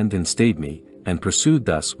the hand and stayed me, and pursued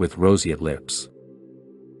thus with roseate lips.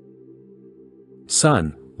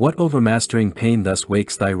 Son, what overmastering pain thus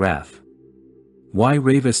wakes thy wrath? Why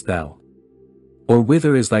ravest thou? Or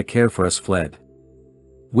whither is thy care for us fled?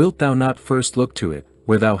 Wilt thou not first look to it,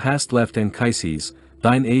 where thou hast left Anchises,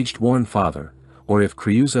 thine aged worn father, or if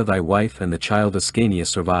Creusa thy wife and the child Ascania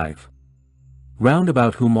survive? Round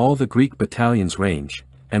about whom all the Greek battalions range,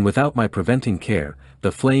 and without my preventing care,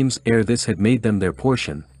 the flames ere this had made them their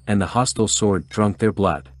portion, and the hostile sword drunk their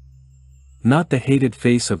blood. Not the hated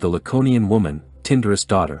face of the Laconian woman, Tyndarus'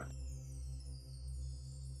 daughter.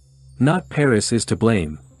 Not Paris is to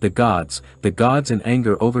blame, the gods in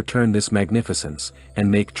anger overturn this magnificence, and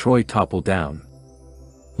make Troy topple down.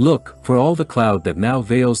 Look, for all the cloud that now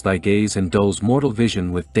veils thy gaze and dulls mortal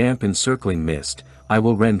vision with damp encircling mist, I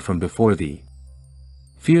will rend from before thee.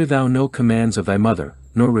 Fear thou no commands of thy mother,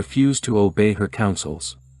 nor refuse to obey her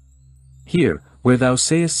counsels. Here, where thou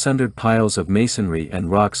sayest sundered piles of masonry and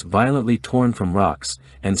rocks violently torn from rocks,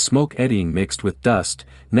 and smoke eddying mixed with dust,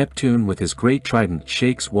 Neptune with his great trident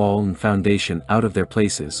shakes wall and foundation out of their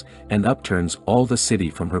places, and upturns all the city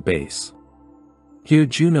from her base. Here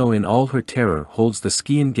Juno in all her terror holds the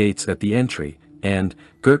Scaean gates at the entry, and,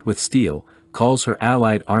 girt with steel, calls her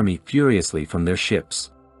allied army furiously from their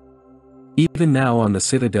ships. Even now on the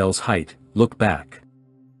citadel's height, look back.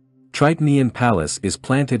 Tritonian palace is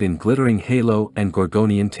planted in glittering halo and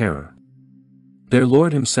Gorgonian terror. Their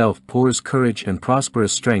lord himself pours courage and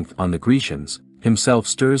prosperous strength on the Grecians, himself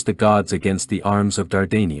stirs the gods against the arms of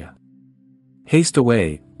Dardania. Haste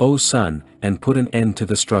away, O son, and put an end to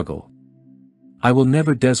the struggle. I will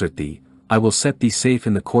never desert thee, I will set thee safe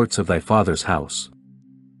in the courts of thy father's house.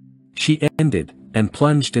 She ended, and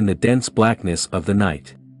plunged in the dense blackness of the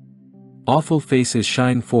night. Awful faces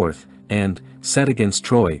shine forth, and, set against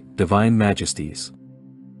Troy, divine majesties.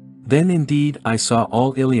 Then indeed I saw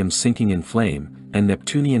all Ilium sinking in flame, and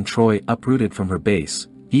Neptunian Troy uprooted from her base,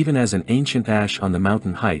 even as an ancient ash on the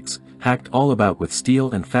mountain heights, hacked all about with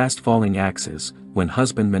steel and fast-falling axes, when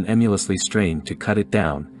husbandmen emulously strain to cut it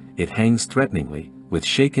down, it hangs threateningly, with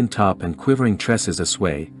shaken top and quivering tresses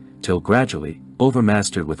asway, till gradually,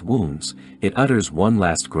 overmastered with wounds, it utters one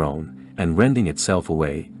last groan, and rending itself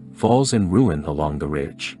away, falls in ruin along the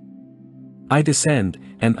ridge. I descend,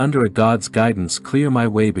 and under a god's guidance clear my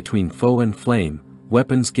way between foe and flame,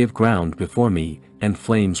 weapons give ground before me, and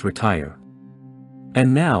flames retire.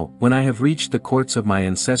 And now, when I have reached the courts of my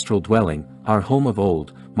ancestral dwelling, our home of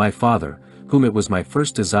old, my father, whom it was my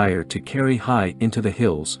first desire to carry high into the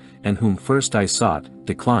hills, and whom first I sought,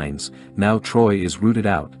 declines, now Troy is rooted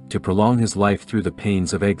out, to prolong his life through the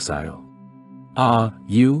pains of exile. Ah,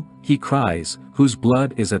 you, he cries, whose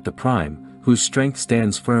blood is at the prime, whose strength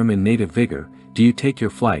stands firm in native vigor, do you take your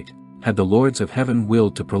flight? Had the lords of heaven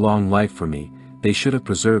willed to prolong life for me, they should have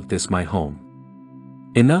preserved this my home.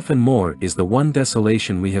 Enough and more is the one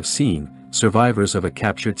desolation we have seen, survivors of a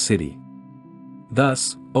captured city.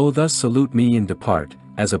 Thus, oh thus salute me and depart,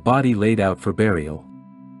 as a body laid out for burial.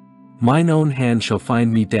 Mine own hand shall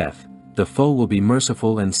find me death, the foe will be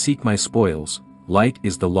merciful and seek my spoils, light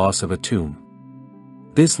is the loss of a tomb.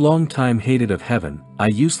 This long time hated of heaven, I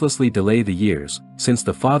uselessly delay the years, since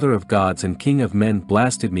the Father of gods and King of men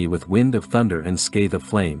blasted me with wind of thunder and scathe of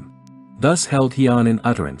flame. Thus held he on in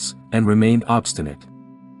utterance, and remained obstinate.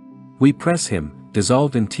 We press him,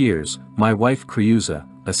 dissolved in tears, my wife Creusa,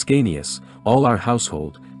 Ascanius, all our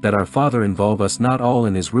household, that our father involve us not all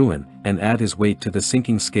in his ruin, and add his weight to the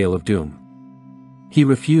sinking scale of doom. He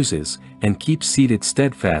refuses, and keeps seated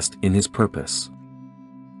steadfast in his purpose.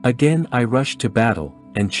 Again I rush to battle,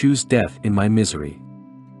 and choose death in my misery.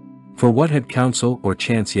 For what had counsel or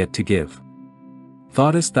chance yet to give?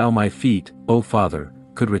 Thoughtest thou my feet, O Father,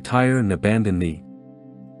 could retire and abandon thee?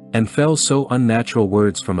 And fell so unnatural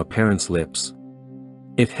words from a parent's lips?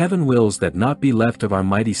 If heaven wills that naught be left of our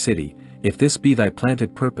mighty city, if this be thy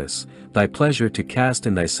planted purpose, thy pleasure to cast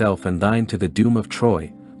in thyself and thine to the doom of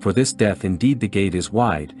Troy, for this death indeed the gate is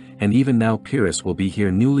wide, and even now Pyrrhus will be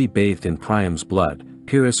here newly bathed in Priam's blood,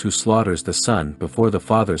 Pyrrhus who slaughters the son before the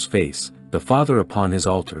father's face, the father upon his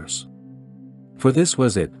altars. For this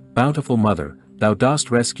was it, bountiful mother, thou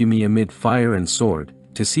dost rescue me amid fire and sword,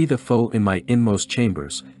 to see the foe in my inmost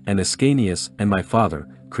chambers, and Ascanius and my father,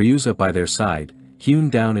 Creusa by their side, hewn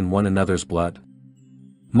down in one another's blood.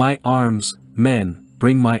 My arms, men,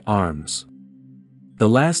 bring my arms. The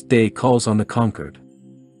last day calls on the conquered.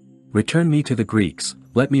 Return me to the Greeks,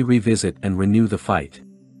 let me revisit and renew the fight.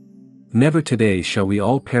 Never today shall we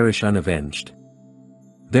all perish unavenged.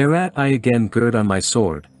 Thereat I again gird on my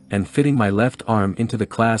sword, and fitting my left arm into the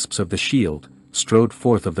clasps of the shield, strode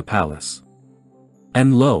forth of the palace.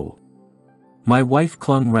 And lo! My wife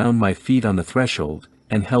clung round my feet on the threshold,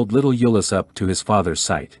 and held little Iulus up to his father's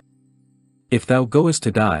sight. If thou goest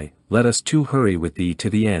to die, let us two hurry with thee to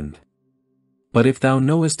the end. But if thou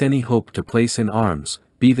knowest any hope to place in arms,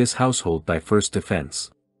 be this household thy first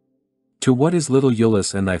defence. To what is little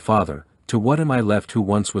Iulus and thy father, to what am I left who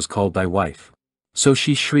once was called thy wife? So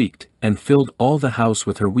she shrieked, and filled all the house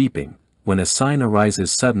with her weeping, when a sign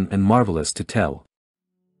arises sudden and marvellous to tell.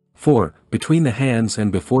 For, between the hands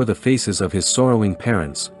and before the faces of his sorrowing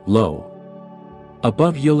parents, lo!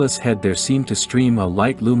 Above Iulus' head there seemed to stream a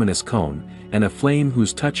light luminous cone, and a flame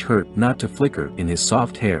whose touch hurt not to flicker in his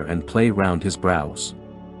soft hair and play round his brows.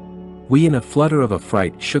 We in a flutter of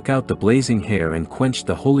affright shook out the blazing hair and quenched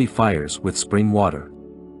the holy fires with spring water.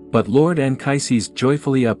 But Lord Anchises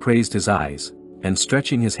joyfully upraised his eyes, and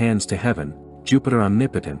stretching his hands to heaven, Jupiter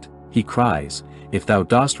omnipotent, he cries, if thou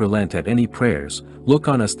dost relent at any prayers, look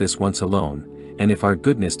on us this once alone, and if our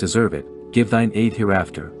goodness deserve it, give thine aid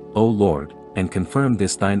hereafter, O Lord, and confirm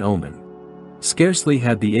this thine omen. Scarcely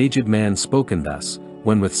had the aged man spoken thus,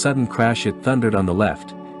 when with sudden crash it thundered on the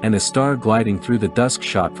left, and a star gliding through the dusk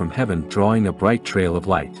shot from heaven drawing a bright trail of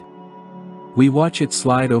light. We watch it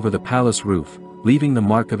slide over the palace roof, leaving the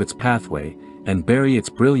mark of its pathway, and bury its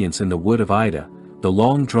brilliance in the wood of Ida. The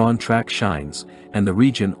long-drawn track shines, and the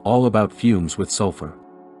region all about fumes with sulphur.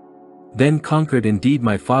 Then conquered indeed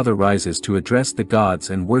my father rises to address the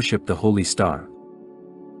gods and worship the holy star.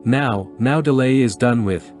 Now delay is done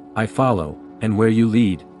with, I follow, and where you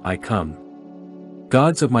lead, I come.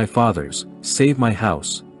 Gods of my fathers, save my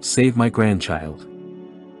house, save my grandchild.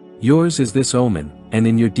 Yours is this omen, and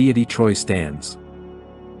in your deity Troy stands.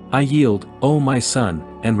 I yield, O my son,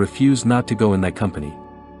 and refuse not to go in thy company.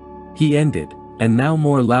 He ended, and now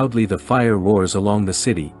more loudly the fire roars along the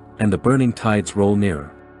city, and the burning tides roll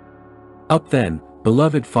nearer. Up then,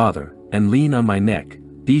 beloved father, and lean on my neck,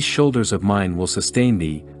 these shoulders of mine will sustain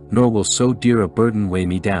thee, nor will so dear a burden weigh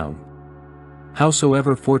me down.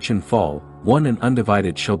 Howsoever fortune fall, one and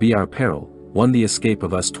undivided shall be our peril, one the escape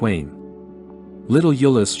of us twain. Little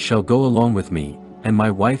Iulus shall go along with me, and my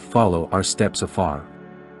wife follow our steps afar.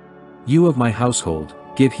 You of my household,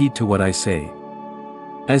 give heed to what I say.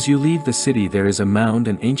 As you leave the city there is a mound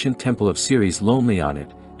and ancient temple of Ceres lonely on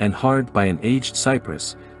it, and hard by an aged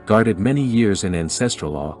cypress, guarded many years in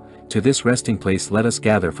ancestral law, to this resting place let us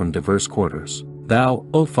gather from diverse quarters. Thou,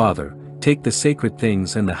 O Father, take the sacred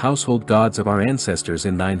things and the household gods of our ancestors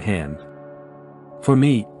in thine hand. For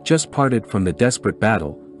me, just parted from the desperate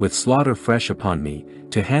battle, with slaughter fresh upon me,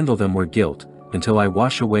 to handle them were guilt, until I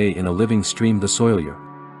wash away in a living stream the soilure.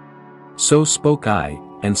 So spoke I,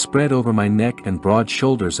 and spread over my neck and broad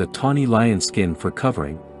shoulders a tawny lion skin for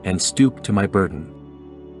covering, and stooped to my burden.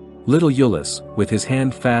 Little Iulus, with his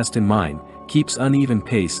hand fast in mine, keeps uneven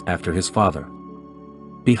pace after his father.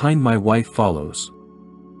 Behind my wife follows.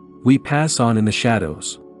 We pass on in the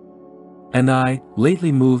shadows. And I,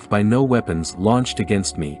 lately moved by no weapons launched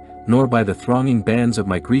against me, nor by the thronging bands of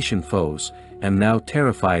my Grecian foes, am now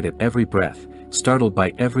terrified at every breath, startled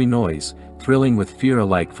by every noise, thrilling with fear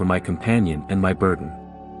alike for my companion and my burden.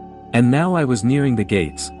 And now I was nearing the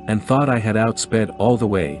gates, and thought I had outsped all the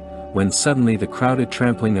way, when suddenly the crowded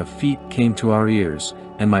trampling of feet came to our ears,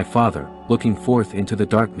 and my father, looking forth into the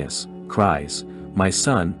darkness, cries, my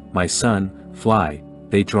son, fly,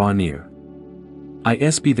 they draw near. I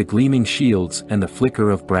espy the gleaming shields and the flicker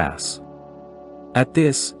of brass. At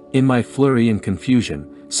this, in my flurry and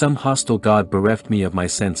confusion, some hostile god bereft me of my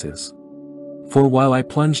senses. For while I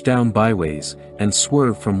plunged down byways, and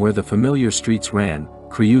swerved from where the familiar streets ran,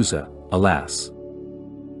 Creusa, alas!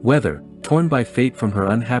 Whether, torn by fate from her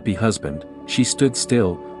unhappy husband, she stood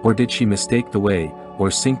still, or did she mistake the way,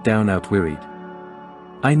 or sink down outwearied?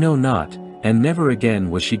 I know not, and never again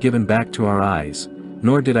was she given back to our eyes,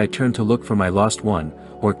 nor did I turn to look for my lost one,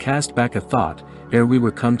 or cast back a thought, ere we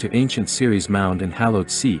were come to ancient Ceres' mound and hallowed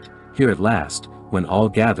seat. Here at last, when all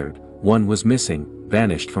gathered, one was missing,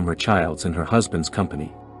 vanished from her child's and her husband's company.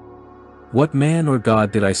 What man or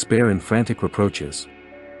god did I spare in frantic reproaches?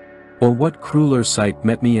 Or what crueler sight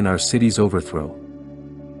met me in our city's overthrow?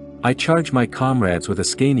 I charge my comrades with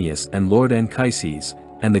Ascanius and Lord Anchises,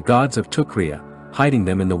 and the gods of Teucria, hiding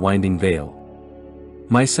them in the winding vale.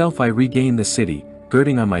 Myself I regain the city,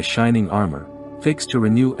 girding on my shining armor, fixed to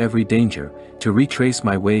renew every danger, to retrace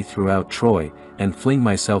my way throughout Troy, and fling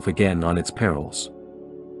myself again on its perils.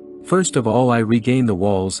 First of all I regain the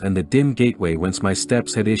walls and the dim gateway whence my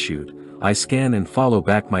steps had issued. I scan and follow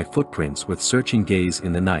back my footprints with searching gaze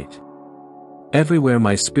in the night. Everywhere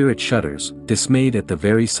my spirit shudders, dismayed at the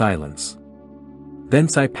very silence.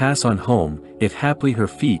 Thence I pass on home, if haply her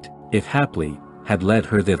feet, if haply, had led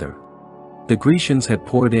her thither. The Grecians had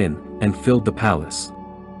poured in, and filled the palace.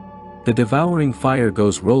 The devouring fire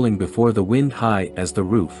goes rolling before the wind high as the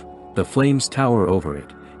roof, the flames tower over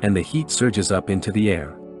it, and the heat surges up into the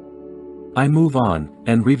air. I move on,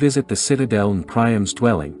 and revisit the citadel and Priam's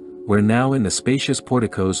dwelling, where now in the spacious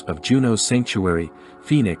porticos of Juno's sanctuary,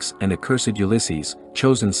 Phoenix and accursed Ulysses,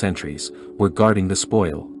 chosen sentries, were guarding the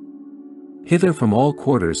spoil. Hither from all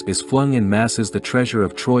quarters is flung in masses the treasure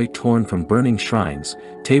of Troy torn from burning shrines,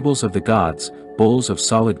 tables of the gods, bowls of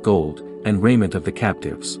solid gold, and raiment of the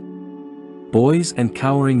captives. Boys and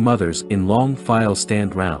cowering mothers in long file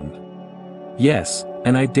stand round. Yes,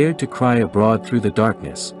 and I dared to cry abroad through the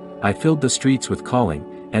darkness. I filled the streets with calling,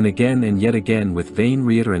 and yet again with vain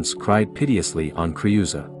reiterance cried piteously on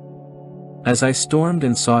Creusa. As I stormed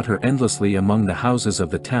and sought her endlessly among the houses of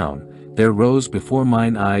the town, there rose before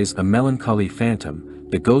mine eyes a melancholy phantom,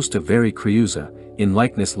 the ghost of very Creusa, in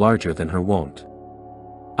likeness larger than her wont.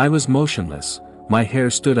 I was motionless, my hair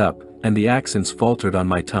stood up, and the accents faltered on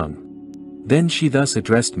my tongue. Then she thus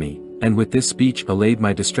addressed me, and with this speech allayed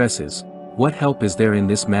my distresses: "What help is there in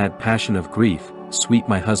this mad passion of grief, sweet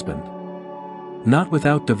my husband? Not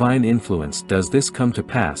without divine influence does this come to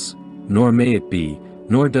pass, nor may it be,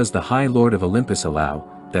 nor does the high Lord of Olympus allow,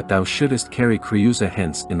 that thou shouldest carry Creusa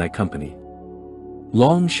hence in thy company.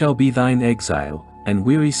 Long shall be thine exile, and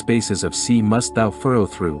weary spaces of sea must thou furrow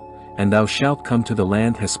through, and thou shalt come to the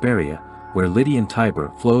land Hesperia, where Lydian Tiber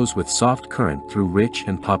flows with soft current through rich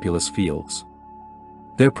and populous fields.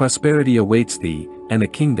 There prosperity awaits thee, and a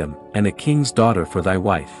kingdom, and a king's daughter for thy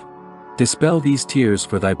wife. Dispel these tears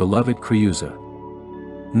for thy beloved Creusa.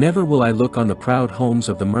 Never will I look on the proud homes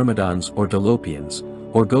of the Myrmidons or Dolopians,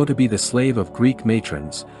 or go to be the slave of Greek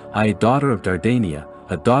matrons, I a daughter of Dardania,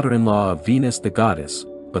 a daughter-in-law of Venus the goddess,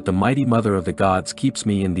 but the mighty mother of the gods keeps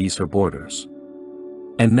me in these her borders.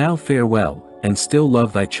 And now farewell, and still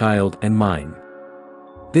love thy child and mine."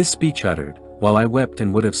 This speech uttered, while I wept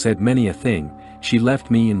and would have said many a thing, she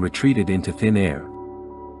left me and retreated into thin air.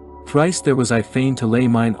 Thrice there was I fain to lay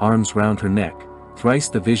mine arms round her neck, thrice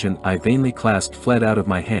the vision I vainly clasped fled out of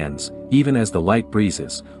my hands, even as the light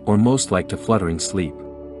breezes, or most like to fluttering sleep.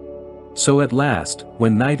 So at last,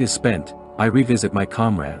 when night is spent, I revisit my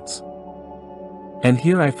comrades. And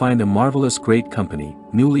here I find a marvelous great company,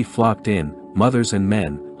 newly flocked in, mothers and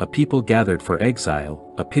men, a people gathered for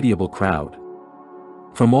exile, a pitiable crowd.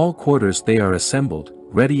 From all quarters they are assembled,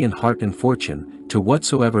 ready in heart and fortune, to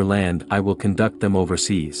whatsoever land I will conduct them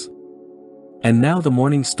overseas. And now the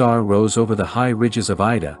morning star rose over the high ridges of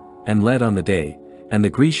Ida, and led on the day, and the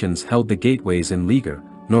Grecians held the gateways in leaguer,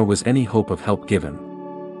 nor was any hope of help given.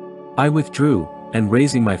 I withdrew, and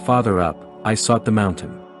raising my father up, I sought the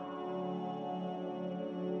mountain.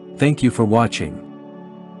 Thank you for watching.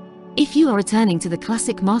 If you are returning to the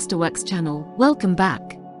Classic Masterworks channel, welcome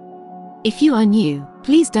back. If you are new,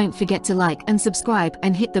 please don't forget to like and subscribe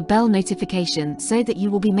and hit the bell notification so that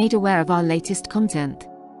you will be made aware of our latest content.